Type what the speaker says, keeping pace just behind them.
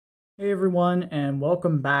Hey everyone, and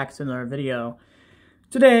welcome back to another video.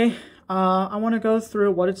 Today, I want to go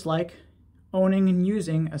through what it's like owning and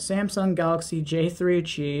using a Samsung Galaxy J3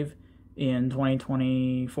 Achieve in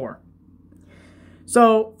 2024.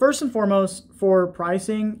 So, first and foremost, for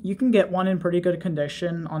pricing, you can get one in pretty good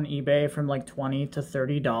condition on eBay from like $20 to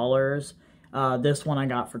 $30. This one I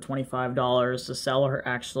got for $25. The seller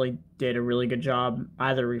actually did a really good job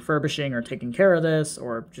either refurbishing or taking care of this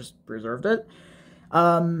or just preserved it.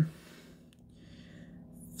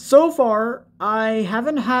 So far, I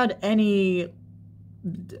haven't had any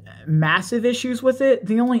massive issues with it.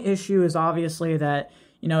 The only issue is obviously that,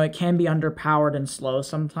 it can be underpowered and slow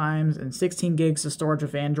sometimes, and 16 gigs of storage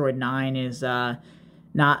with Android 9 is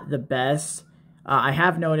not the best. I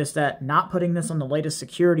have noticed that not putting this on the latest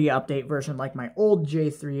security update version like my old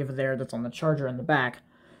J3 over there that's on the charger in the back,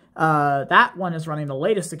 that one is running the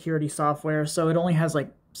latest security software, so it only has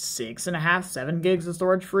like 6.5, 7 gigs of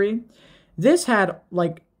storage free. This had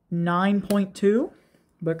like 9.2,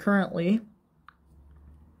 but currently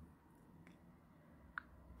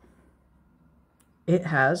it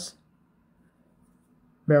has,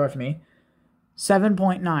 bear with me,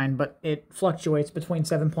 7.9, but it fluctuates between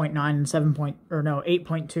 7.9 and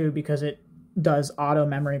 8.2 because it does auto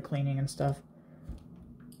memory cleaning and stuff.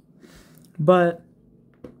 But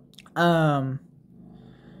I'm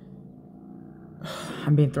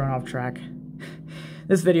being thrown off track.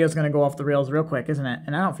 This video is going to go off the rails real quick, isn't it?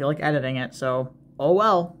 And I don't feel like editing it, so oh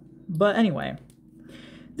well. But anyway,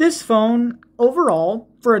 this phone, overall,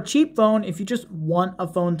 for a cheap phone, if you just want a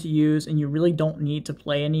phone to use and you really don't need to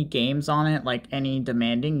play any games on it, like any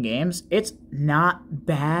demanding games, it's not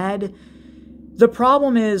bad. The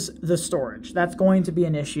problem is the storage. That's going to be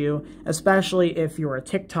an issue, especially if you're a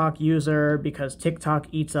TikTok user, because TikTok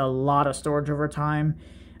eats a lot of storage over time,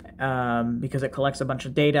 because it collects a bunch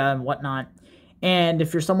of data and whatnot. And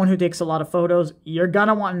if you're someone who takes a lot of photos, you're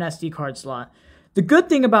gonna want an SD card slot. The good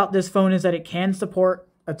thing about this phone is that it can support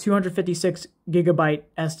a 256 gigabyte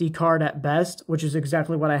SD card at best, which is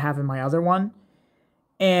exactly what I have in my other one.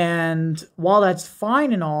 And while that's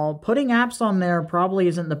fine and all, putting apps on there probably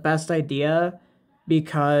isn't the best idea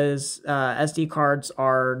because SD cards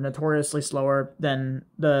are notoriously slower than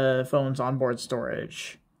the phone's onboard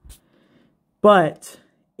storage. But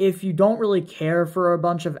if you don't really care for a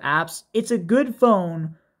bunch of apps, it's a good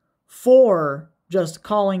phone for just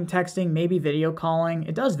calling, texting, maybe video calling.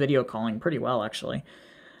 It does video calling pretty well, actually.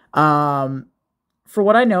 For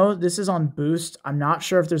what I know, this is on Boost. I'm not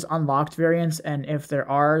sure if there's unlocked variants, and if there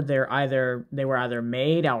are, they were either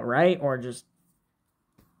made outright or just,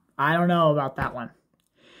 I don't know about that one.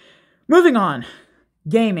 Moving on,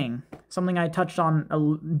 gaming, something I touched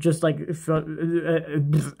on just like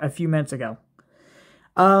a few minutes ago.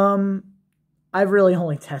 I've really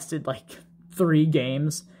only tested like 3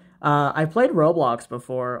 games. I played Roblox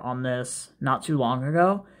before on this not too long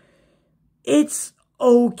ago. It's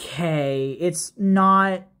okay. It's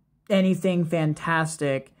not anything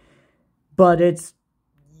fantastic, but it's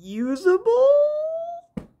usable-ish.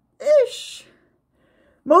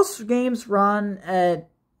 Most games run at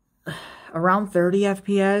around 30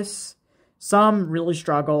 FPS. Some really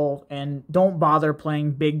struggle and don't bother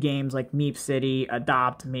playing big games like Meep City,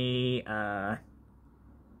 Adopt Me,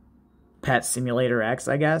 Pet Simulator X,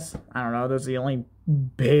 I guess. I don't know, those are the only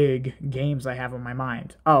big games I have on my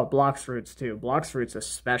mind. Oh, Blox Fruits too. Blox Fruits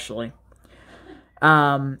especially.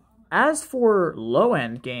 As for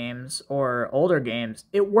low-end games or older games,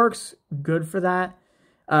 it works good for that.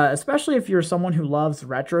 Especially if you're someone who loves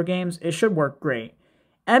retro games, it should work great.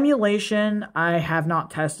 Emulation, I have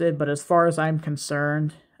not tested, but as far as I'm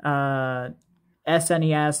concerned, SNES,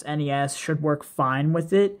 NES should work fine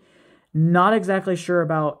with it. Not exactly sure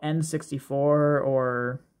about N64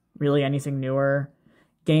 or really anything newer.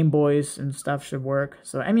 Game Boys and stuff should work.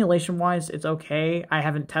 So emulation-wise, it's okay. I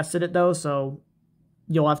haven't tested it, though, so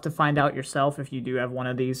you'll have to find out yourself if you do have one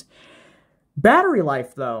of these. Battery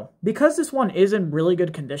life, though, because this one is in really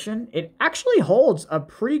good condition, it actually holds a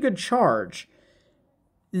pretty good charge.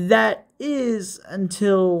 That is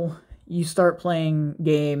until you start playing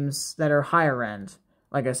games that are higher end.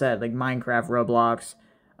 Like I said, like Minecraft, Roblox,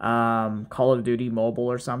 Call of Duty Mobile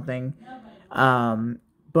or something.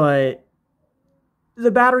 But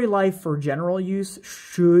the battery life for general use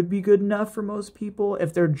should be good enough for most people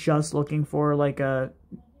if they're just looking for like a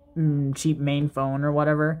cheap main phone or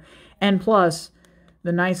whatever. And plus,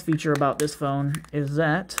 the nice feature about this phone is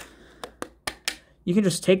that you can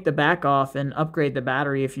just take the back off and upgrade the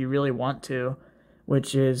battery if you really want to,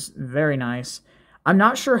 which is very nice. I'm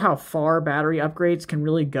not sure how far battery upgrades can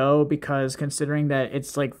really go because considering that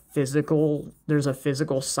it's like physical, there's a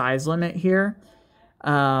physical size limit here.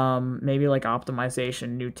 maybe like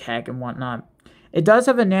optimization, new tech, and whatnot. It does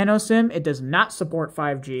have a nano SIM. It does not support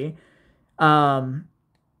 5G.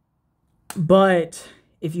 But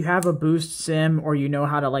if you have a boost SIM or you know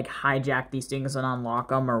how to like hijack these things and unlock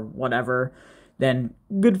them or whatever, then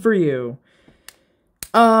good for you.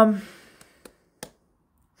 As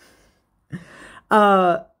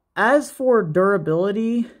for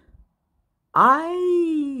durability,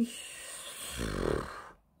 it's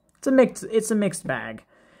a mixed bag.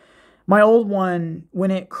 My old one,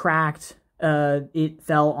 when it cracked, it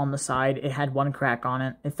fell on the side. It had one crack on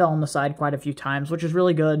it. It fell on the side quite a few times, which is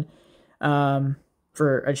really good.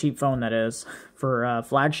 For a cheap phone, that is. For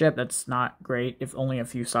flagship, that's not great. If only a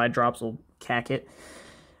few side drops will cack it.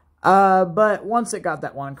 But once it got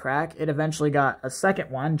that one crack, it eventually got a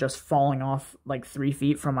second one just falling off like 3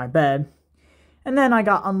 feet from my bed. And then I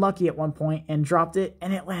got unlucky at one point and dropped it,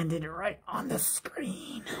 and it landed right on the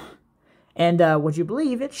screen. And would you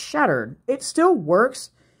believe it shattered? It still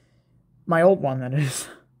works. My old one, that is.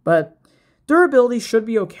 But durability should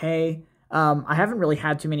be okay. I haven't really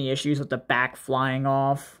had too many issues with the back flying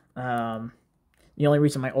off. The only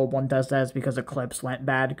reason my old one does that is because the clips went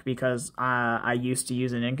bad because I used to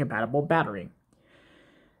use an incompatible battery.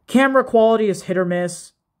 Camera quality is hit or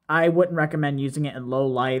miss. I wouldn't recommend using it in low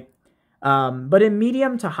light. But in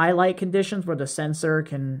medium to high light conditions where the sensor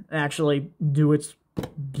can actually do its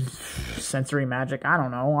sensory magic, I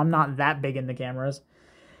don't know. I'm not that big into cameras.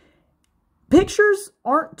 Pictures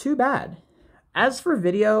aren't too bad. As for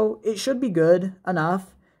video, it should be good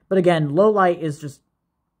enough. But again, low light is just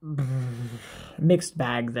mixed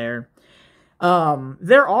bag there.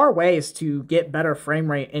 There are ways to get better frame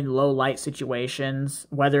rate in low light situations,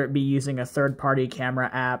 whether it be using a third-party camera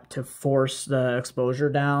app to force the exposure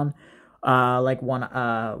down, like one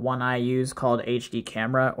I use called HD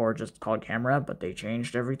Camera, or just called Camera, but they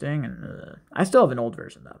changed everything, and I still have an old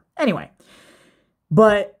version though. Anyway,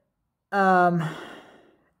 but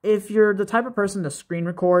if you're the type of person to screen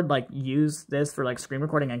record, like use this for like screen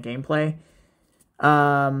recording and gameplay,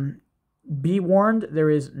 be warned,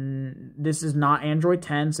 this is not Android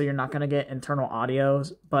 10, so you're not going to get internal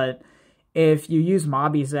audios, but if you use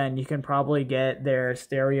Mobizen, you can probably get their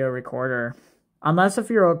stereo recorder. Unless if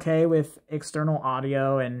you're okay with external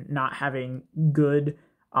audio and not having good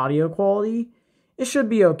audio quality, it should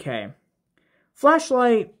be okay.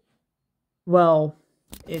 Flashlight, well,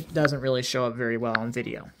 it doesn't really show up very well on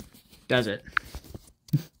video, does it?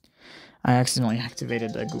 I accidentally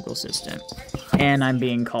activated the Google Assistant, and I'm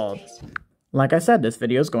being called. Like I said, this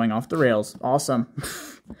video is going off the rails. Awesome.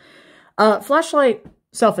 Flashlight,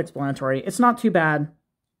 self-explanatory. It's not too bad.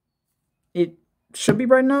 It should be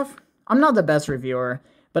bright enough. I'm not the best reviewer,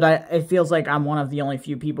 but it feels like I'm one of the only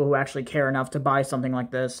few people who actually care enough to buy something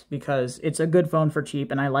like this, because it's a good phone for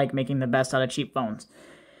cheap, and I like making the best out of cheap phones.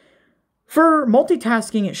 For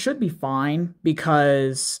multitasking, it should be fine,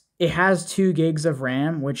 because it has 2 gigs of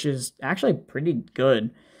RAM, which is actually pretty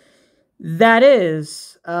good. That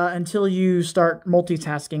is, until you start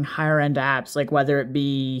multitasking higher-end apps, like whether it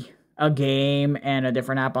be a game and a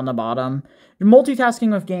different app on the bottom.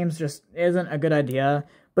 Multitasking with games just isn't a good idea,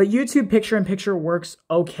 but YouTube picture-in-picture works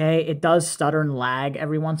okay. It does stutter and lag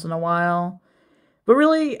every once in a while. But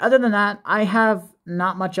really, other than that, I have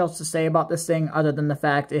not much else to say about this thing other than the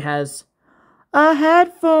fact it has a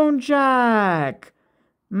headphone jack.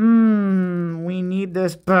 We need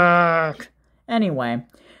this back. Anyway,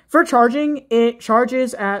 for charging, it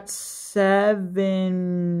charges at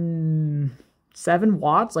 7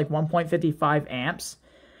 watts, like 1.55 amps,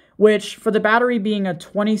 which for the battery being a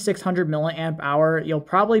 2600 milliamp hour, you'll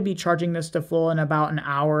probably be charging this to full in about an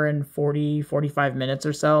hour and 45 minutes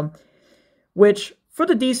or so, which for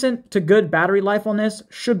the decent to good battery life on this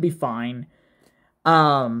should be fine.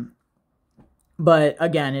 But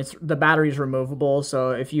again, the battery's removable, so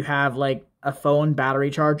if you have like a phone battery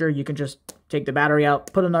charger, you can just take the battery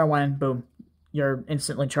out, put another one in, boom, you're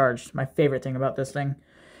instantly charged. My favorite thing about this thing.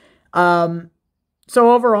 So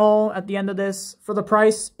overall, at the end of this, for the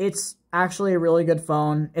price, it's actually a really good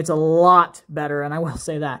phone. It's a lot better, and I will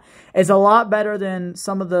say that. It's a lot better than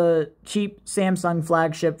some of the cheap Samsung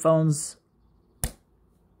flagship phones.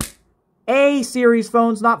 A-series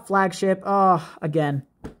phones, not flagship. Again,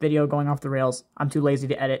 video going off the rails. I'm too lazy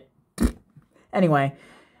to edit. Anyway,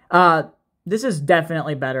 this is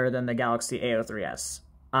definitely better than the Galaxy A03s.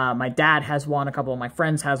 My dad has one, a couple of my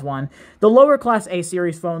friends has one. The lower class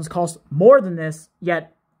A-series phones cost more than this,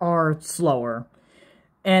 yet are slower.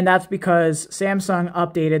 And that's because Samsung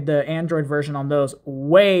updated the Android version on those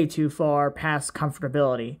way too far past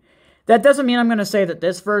comfortability. That doesn't mean I'm going to say that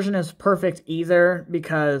this version is perfect either,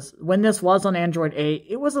 because when this was on Android 8,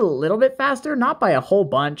 it was a little bit faster, not by a whole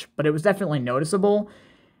bunch, but it was definitely noticeable.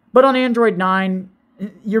 But on Android 9,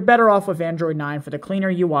 you're better off with Android 9 for the cleaner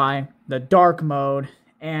UI, the dark mode,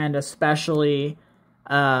 and especially,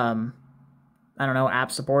 I don't know,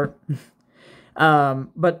 app support.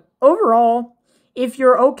 But overall, if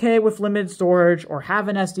you're okay with limited storage or have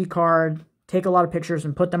an SD card, take a lot of pictures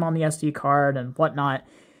and put them on the SD card and whatnot,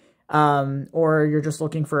 or you're just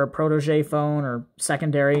looking for a protege phone or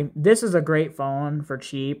secondary, this is a great phone for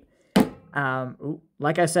cheap.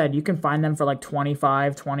 Like I said, you can find them for like $25,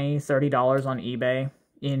 $20, $30 on eBay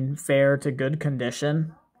in fair to good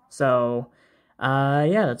condition. So,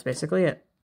 yeah, that's basically it.